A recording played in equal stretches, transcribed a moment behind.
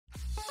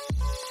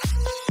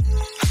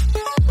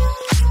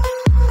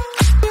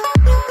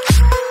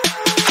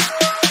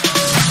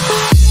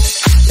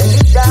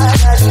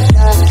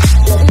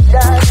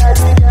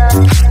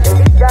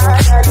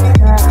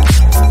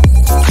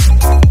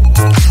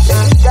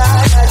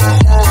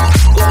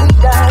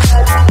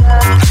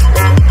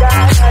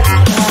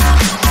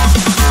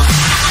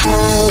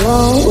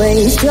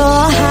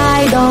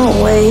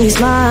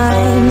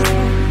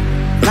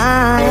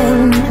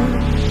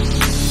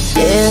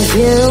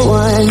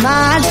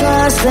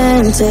trust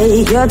and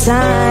take your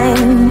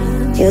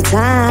time, your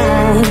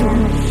time.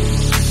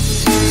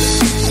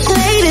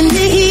 Late in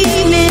the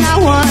evening, I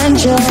want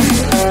you.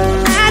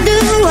 I do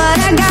what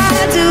I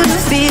gotta do to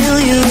feel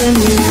you and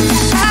me.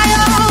 I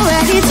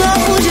already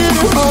told you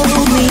to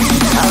hold me.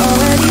 I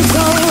already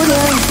told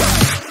you.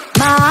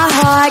 My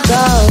heart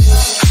goes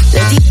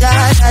la di da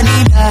da di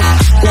da,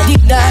 la di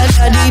da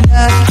da di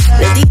da,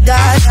 la di da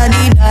da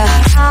di da.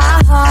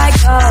 My heart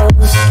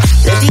goes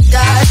la di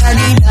da da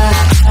di da,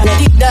 la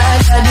di da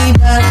da di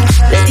da,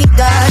 la di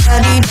da da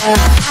di da.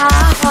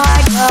 My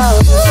heart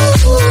goes.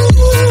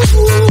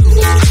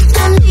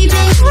 I'm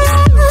leaving,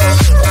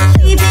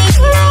 leaving.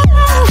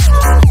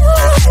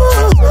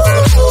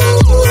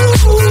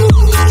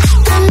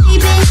 I'm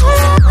leaving,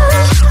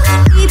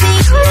 leaving.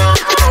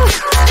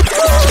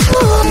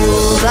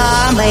 Rules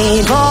are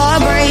made for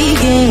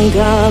breaking.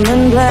 Come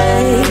and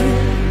play,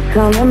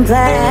 come and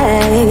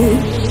play.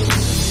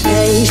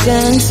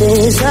 Patience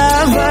is a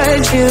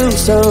virtue,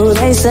 so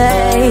they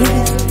say,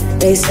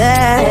 they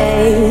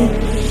say.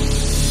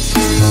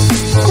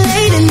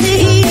 Late in the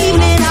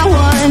evening, I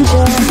want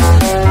you.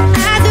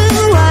 I do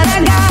what I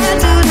gotta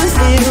do to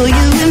feel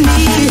you and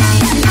me.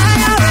 I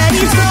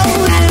already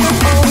told you to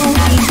hold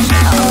me.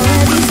 I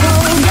already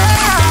told you.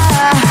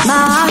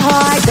 My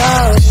heart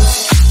goes.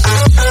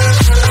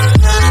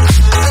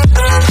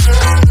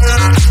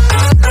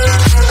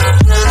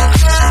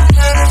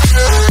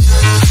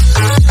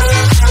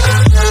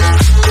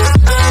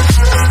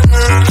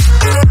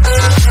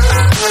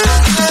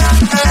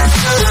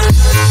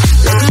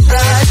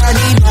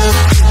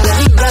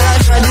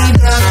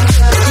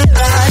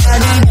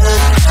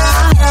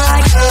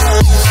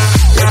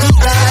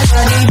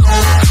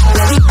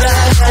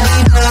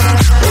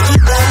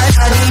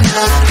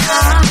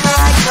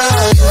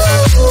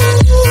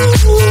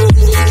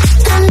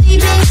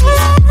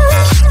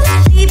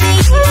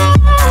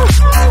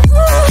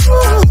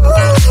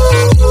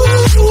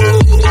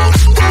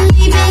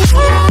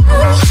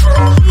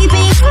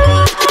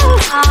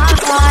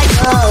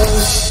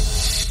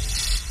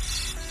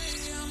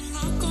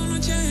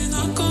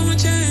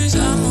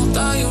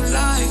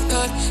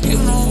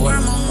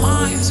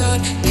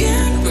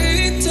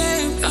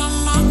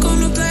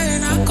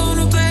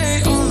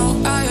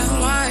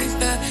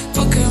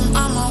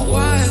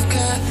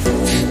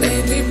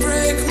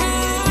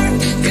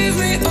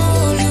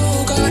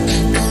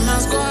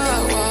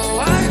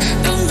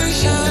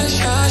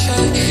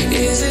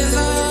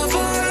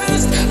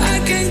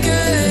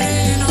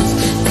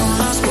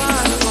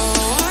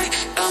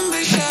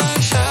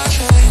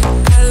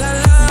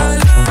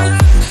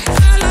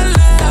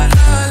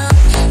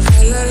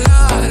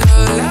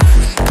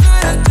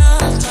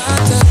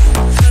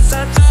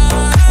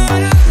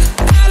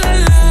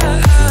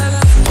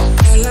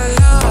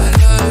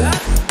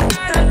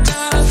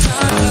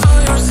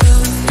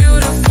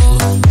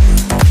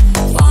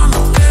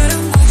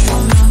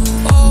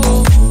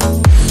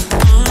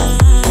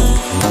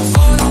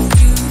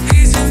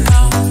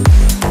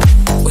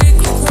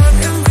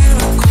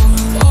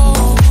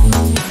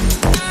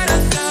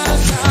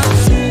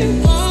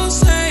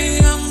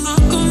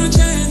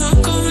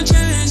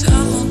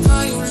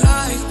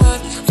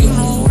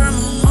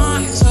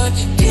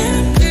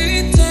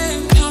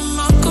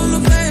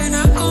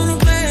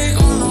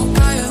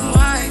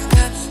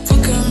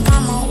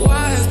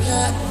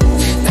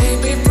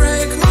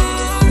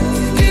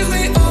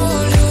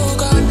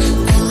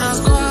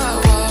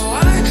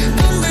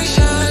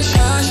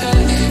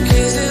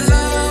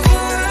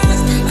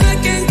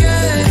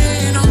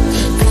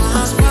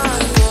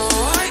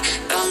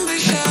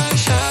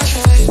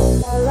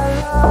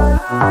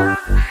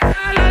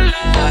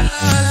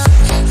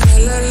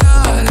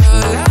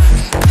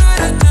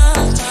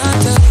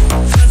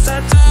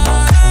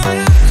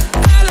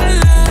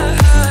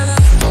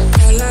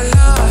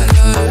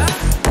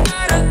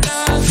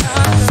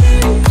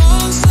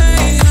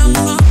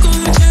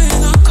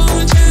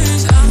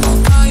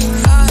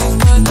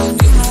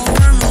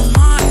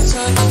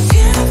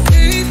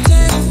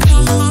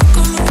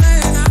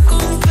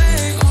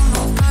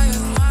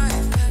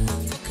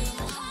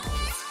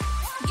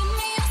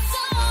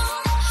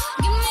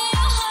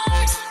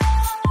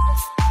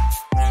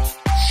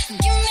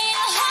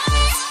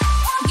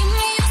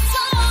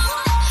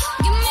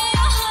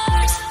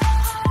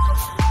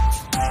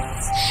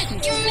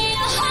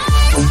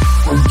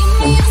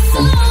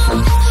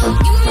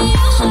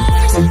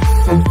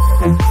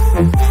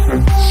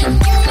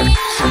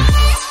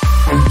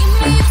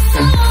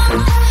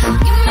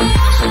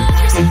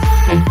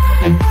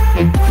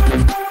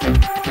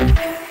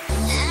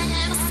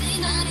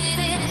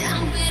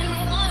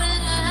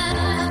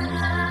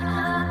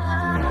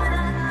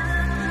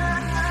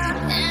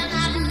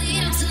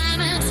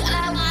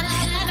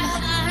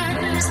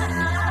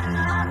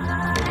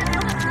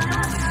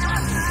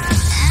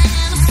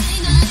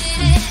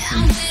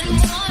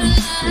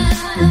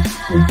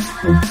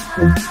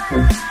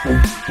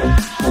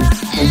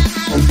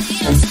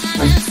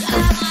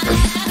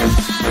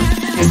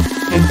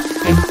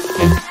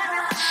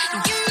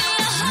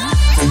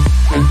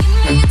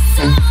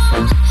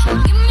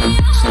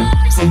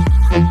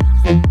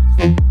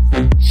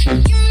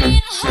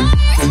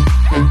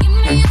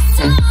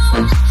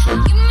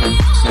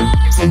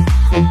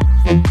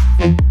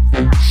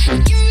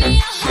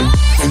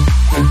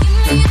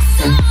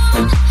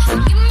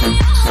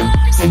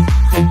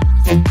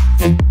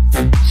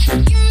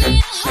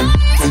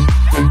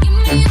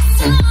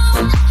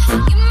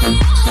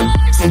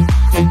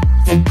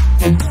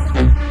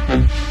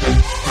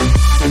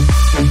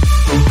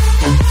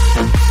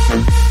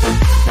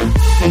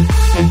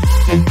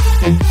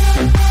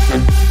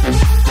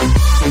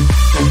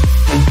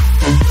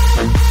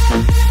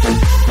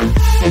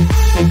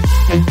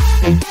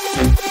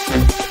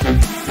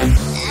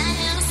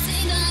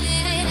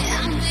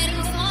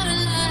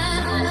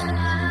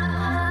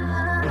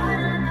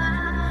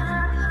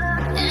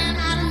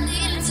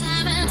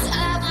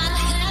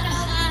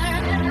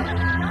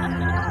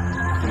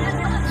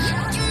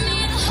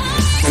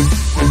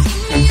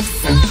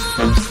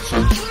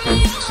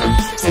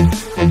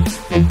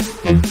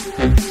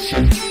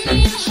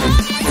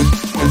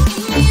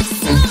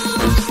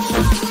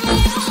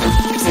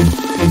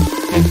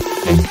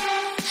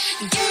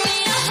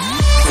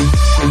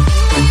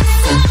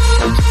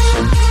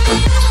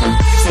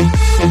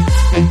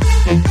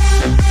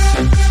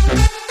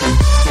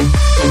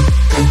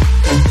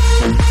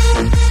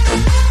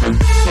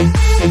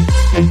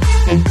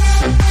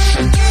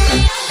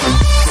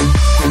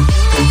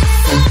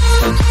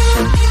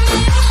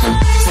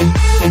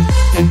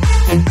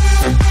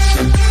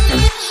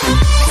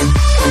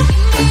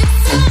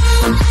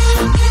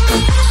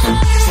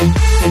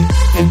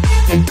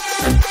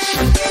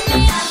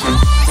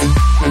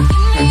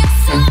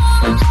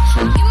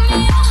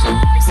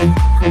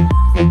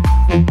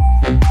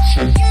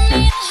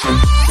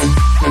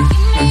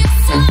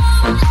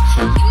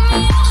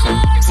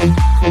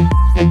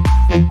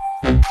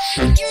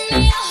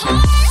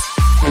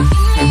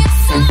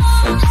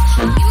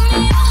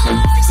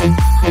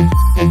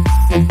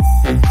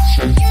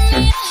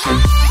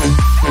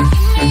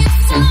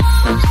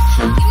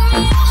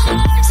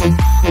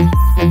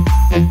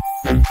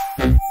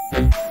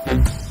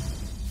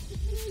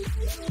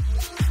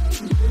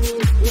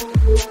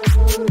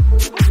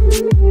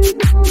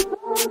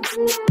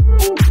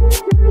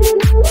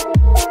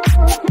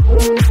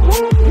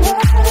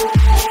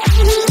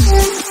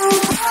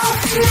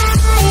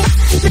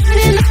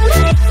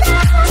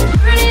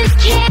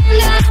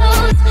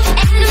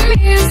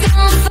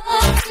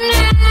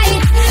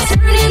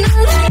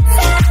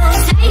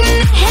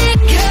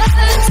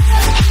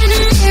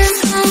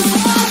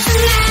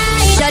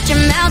 shut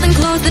your mouth and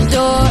close the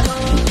door.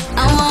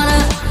 I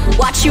wanna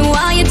watch you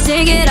while you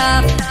take it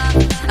off.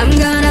 I'm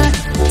gonna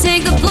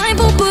take the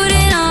blindfold, put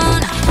it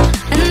on,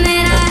 and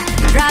then I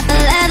drop the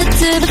leather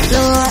to the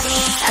floor.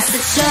 I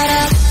said shut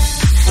up.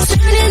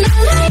 Turning the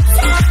lights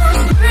out,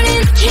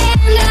 burning the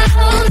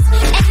candles,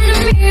 and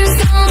the mirror's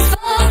gonna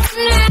fall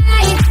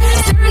tonight.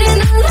 Turning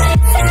the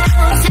lights out,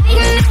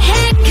 tighten the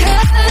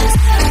handcuffs,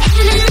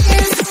 and the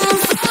mirror's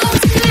gonna fall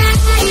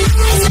tonight.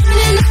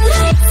 Turning the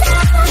lights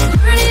out,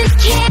 burning the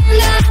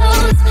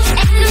candles,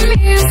 and the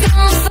mirror's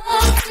gonna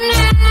fall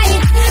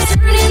tonight.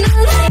 Turning the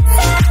lights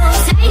out,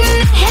 tighten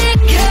the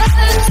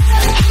handcuffs,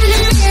 and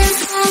the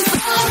mirror's gonna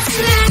fall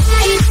tonight.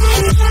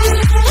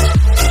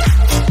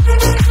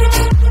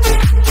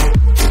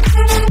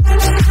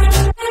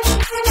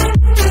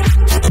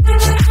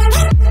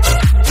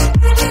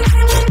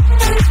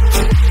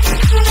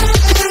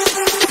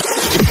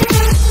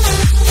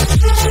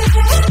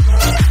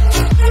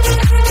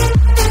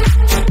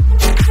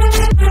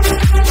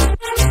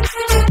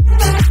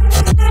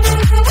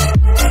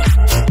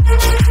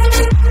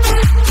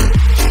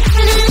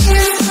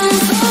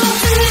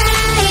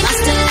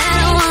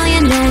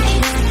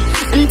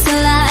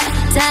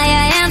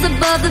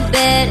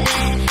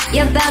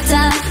 You're about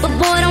to, but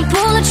boy, don't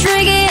pull the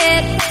trigger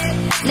yet.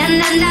 Nah,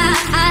 nah, nah,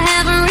 I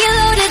haven't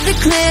reloaded the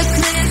clip.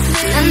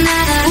 Nah,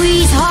 nah, nah,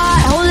 squeeze hard,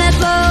 hold that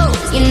pose.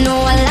 You know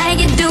I like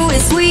it, do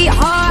it,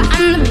 sweetheart,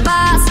 I'm the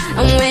boss.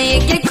 And when you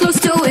get close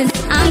to it,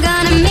 I'm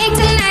gonna make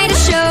tonight a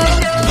show.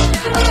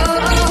 Oh,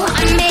 oh,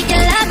 I make you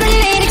laugh and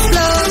it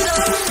explode.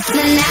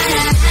 Nah, nah,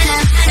 nah,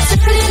 nah,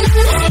 turning the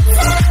lights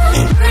out,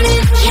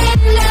 burning the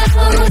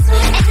candles,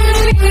 and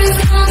the mirror's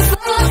gonna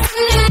fall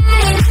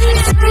tonight.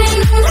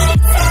 Turning the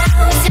lights out,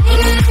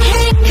 tighten the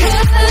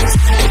handcuffs,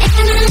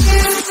 and the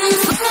mirror's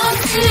gonna fall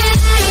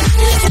tonight.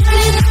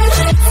 Turning the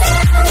lights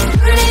out,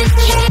 burning the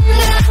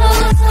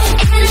candles,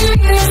 and the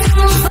mirror's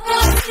gonna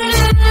fall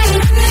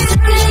tonight.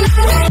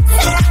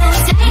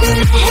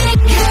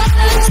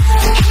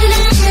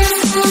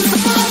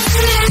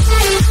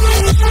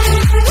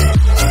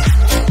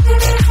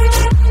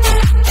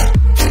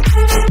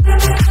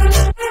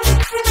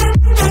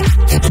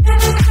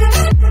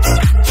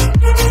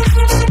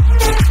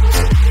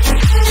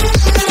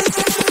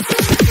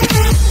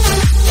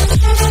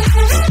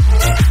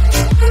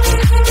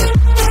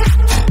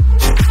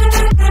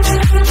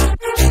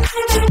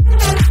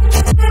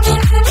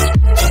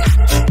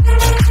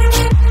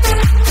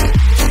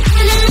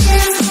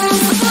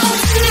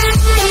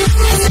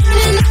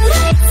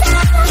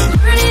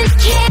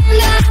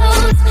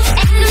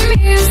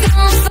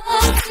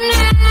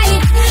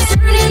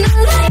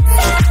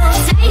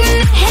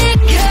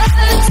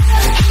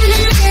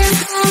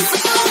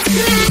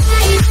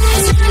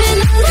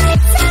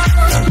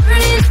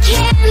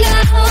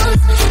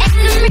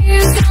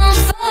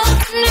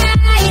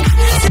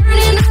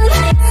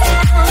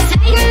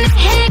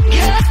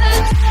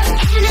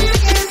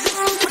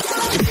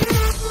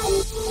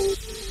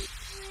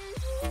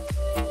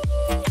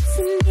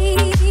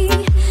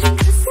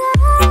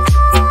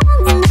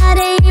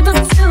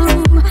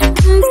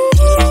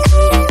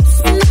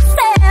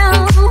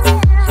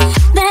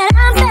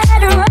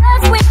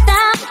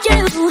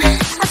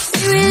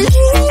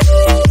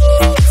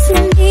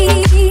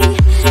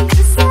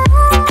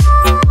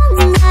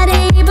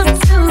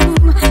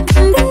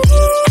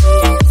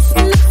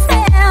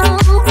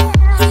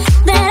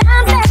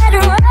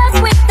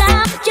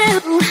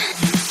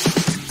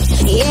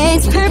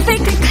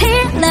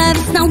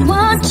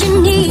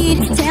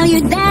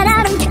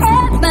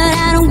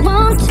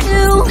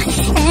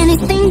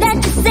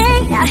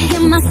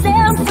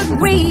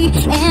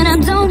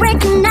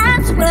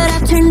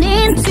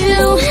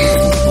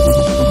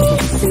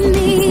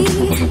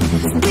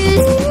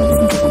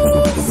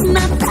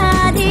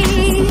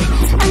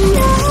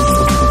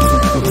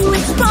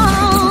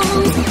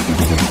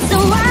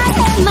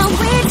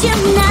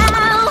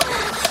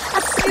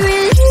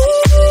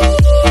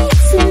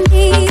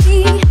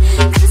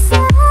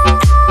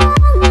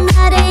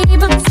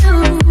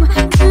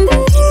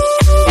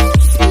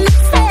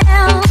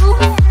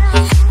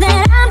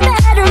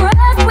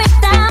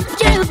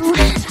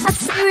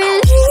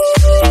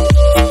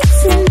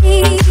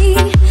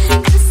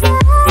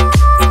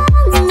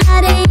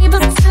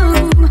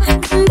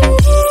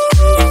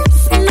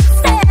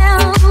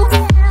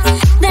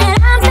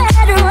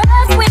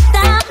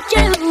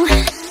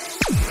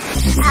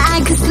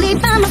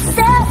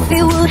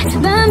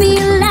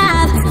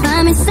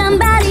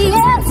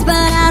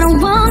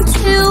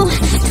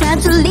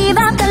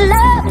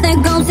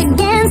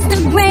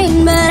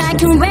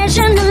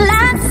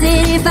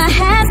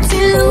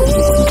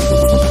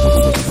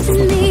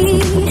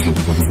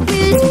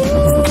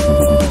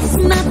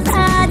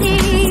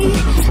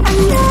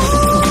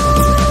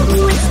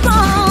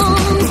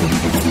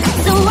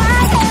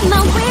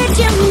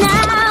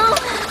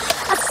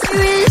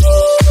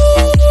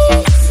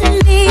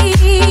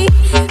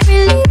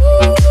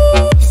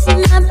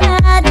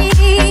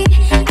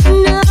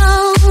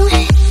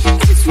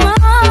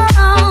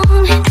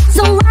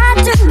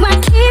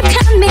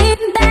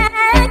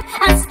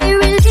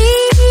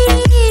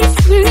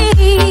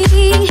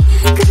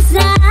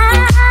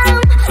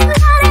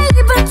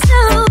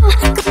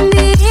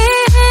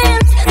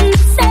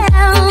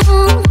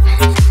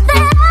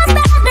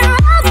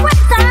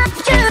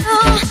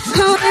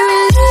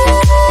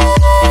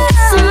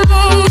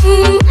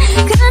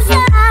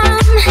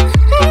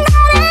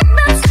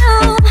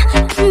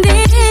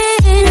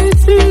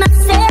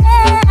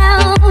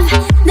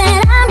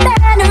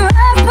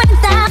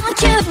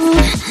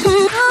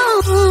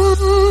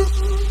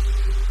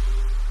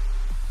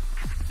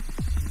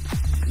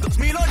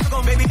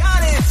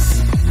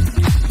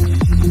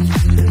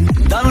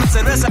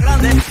 cerveza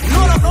grande.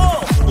 No, no, no,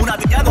 una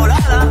piña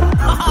colada.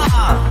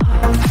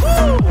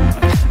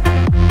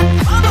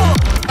 ¡Vamos!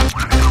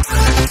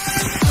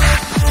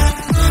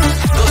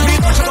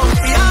 2008 con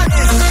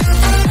pianes.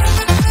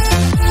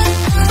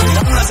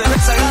 Dame una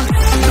cerveza grande.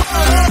 No,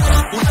 no,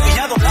 no, una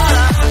piña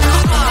colada.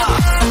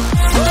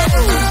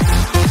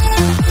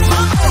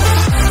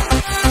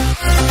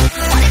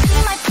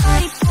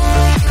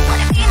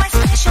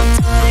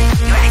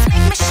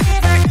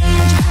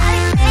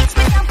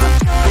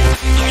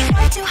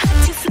 Too hot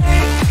to flirt.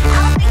 I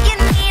don't think you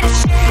need a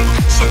shirt.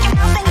 Shut your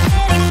mouth and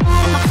get it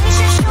moved. My face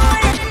is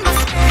shorter than my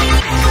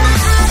skirt.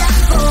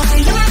 Boy,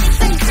 you make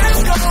the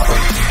girls go.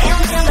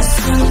 And when the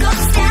sun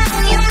goes down,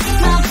 you make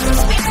my blood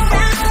spin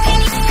around.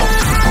 And you go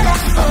harder.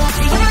 Boy,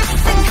 you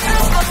make the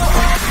girls go.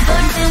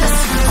 But when the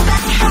sun's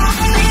back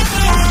high, baby,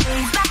 I say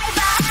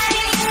bye-bye.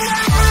 And you go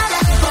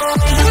harder.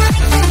 Boy, you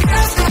make the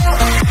girls go.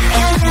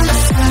 And when the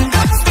sun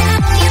goes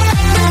down, you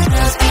make my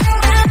blood spin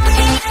around.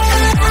 And you go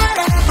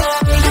harder.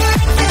 Boy, you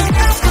make the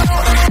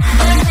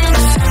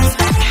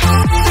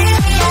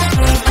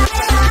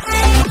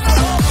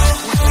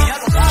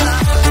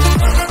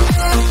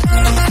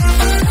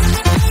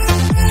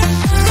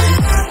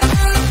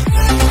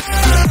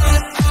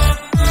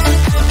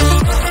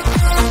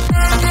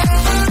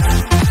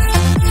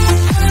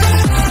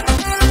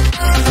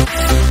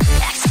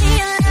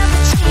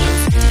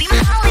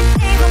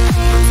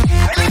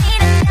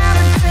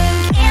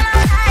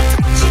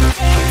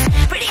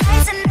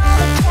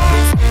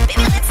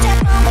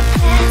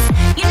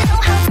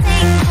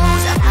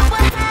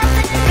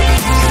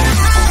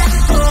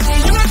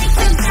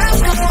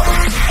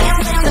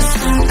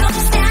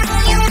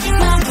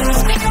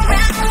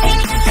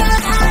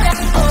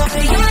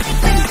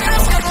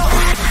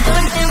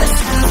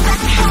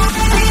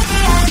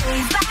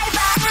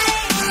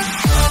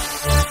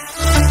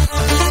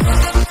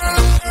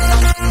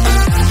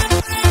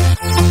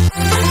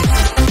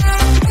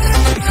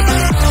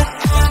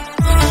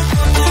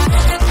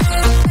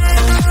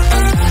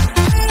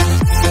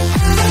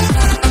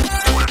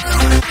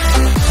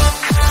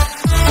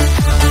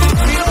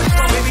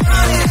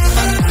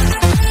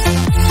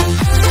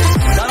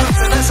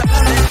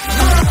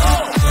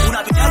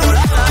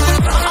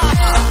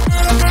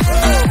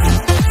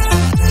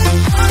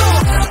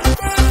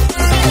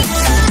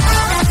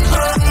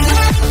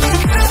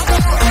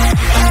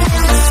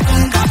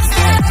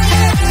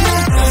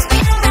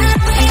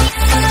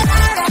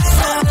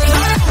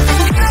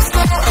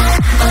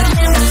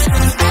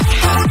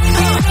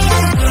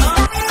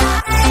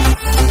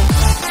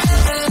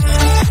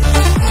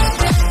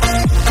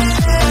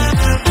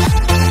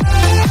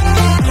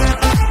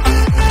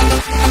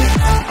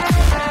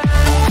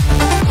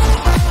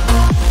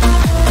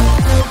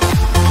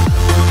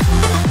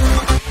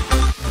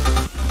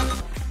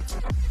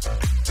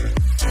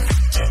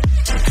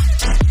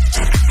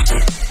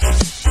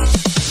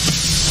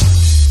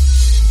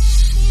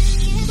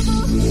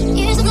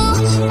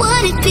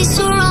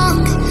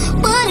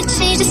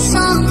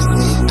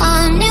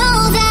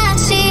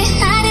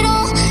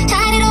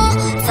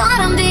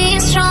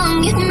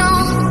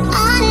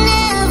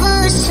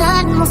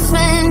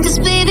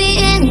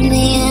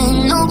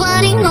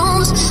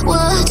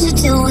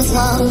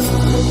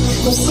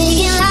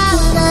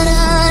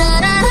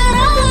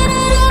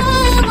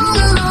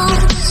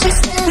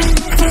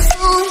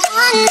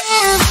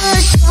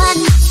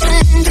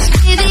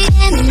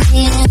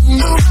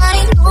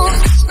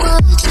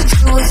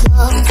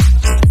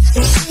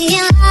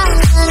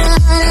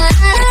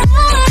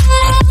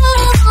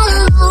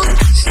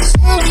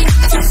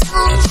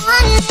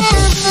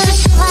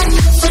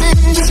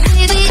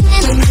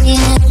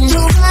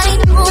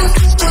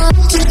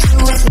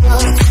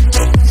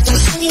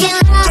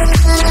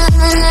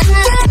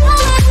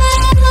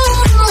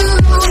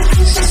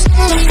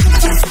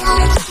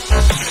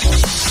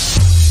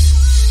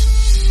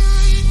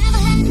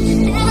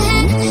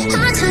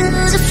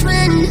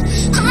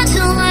hard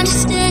to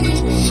understand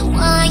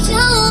why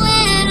you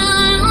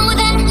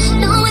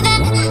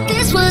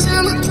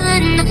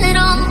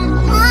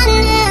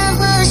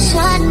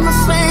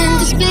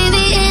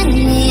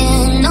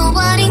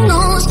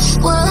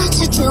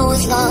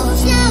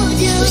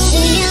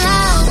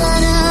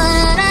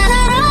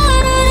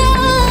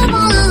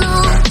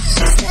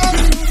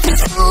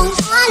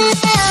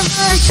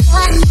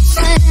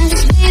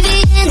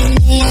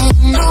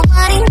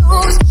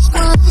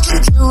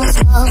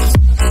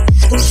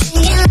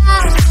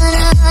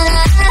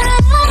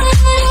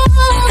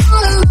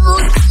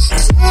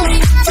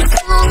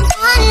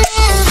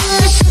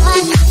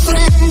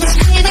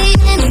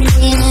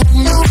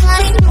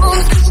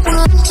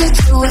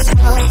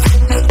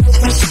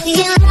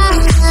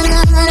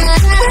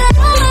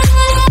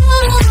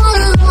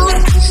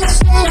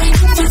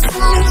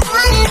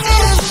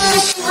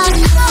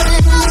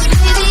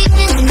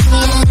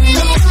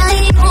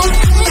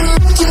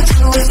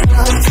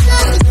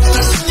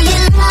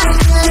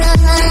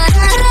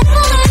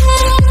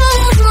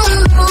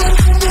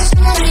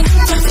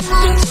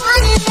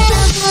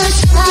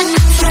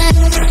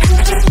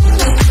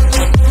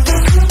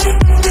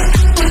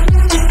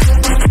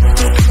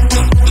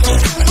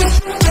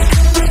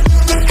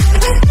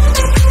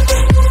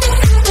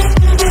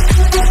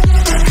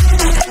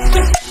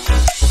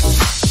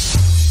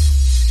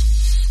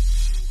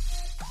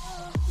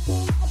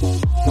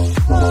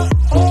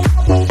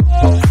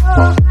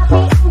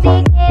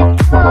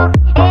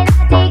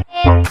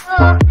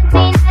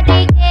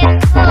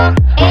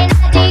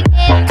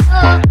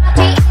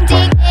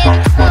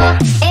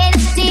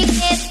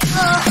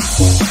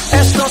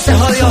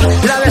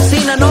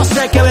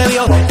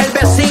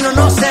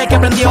que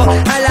prendió.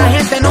 A la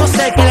gente no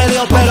sé qué le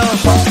dio, pero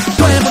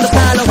todo el mundo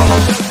está loco.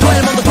 Todo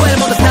el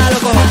mundo está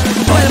loco.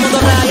 Todo el mundo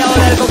rayado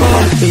del coco.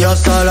 Y yo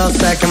solo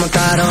sé que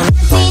montaron.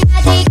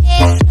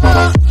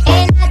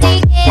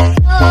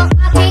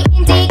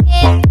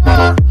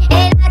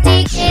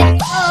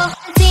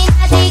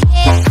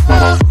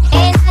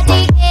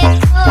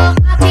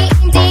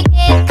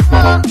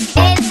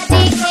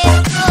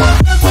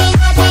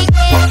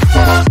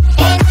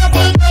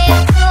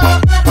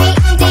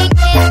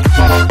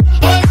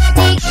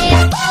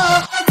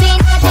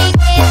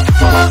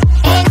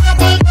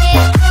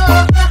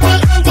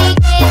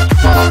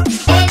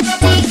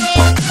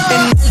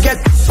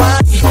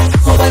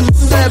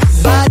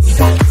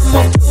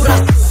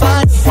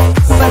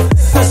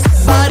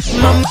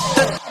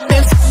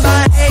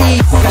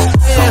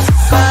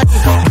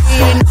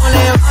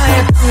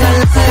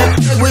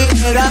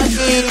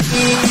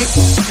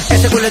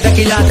 Ese culo es de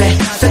quilate,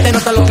 se te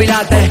notan los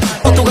pilates.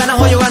 O tú ganas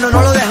o yo gano,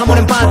 no lo dejamos en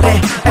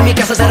empate. En mi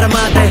casa se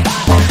remate.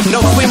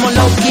 Nos fuimos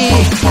low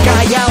key,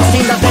 callados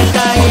sin dar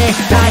detalles.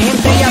 La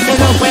gente ya se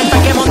dio cuenta.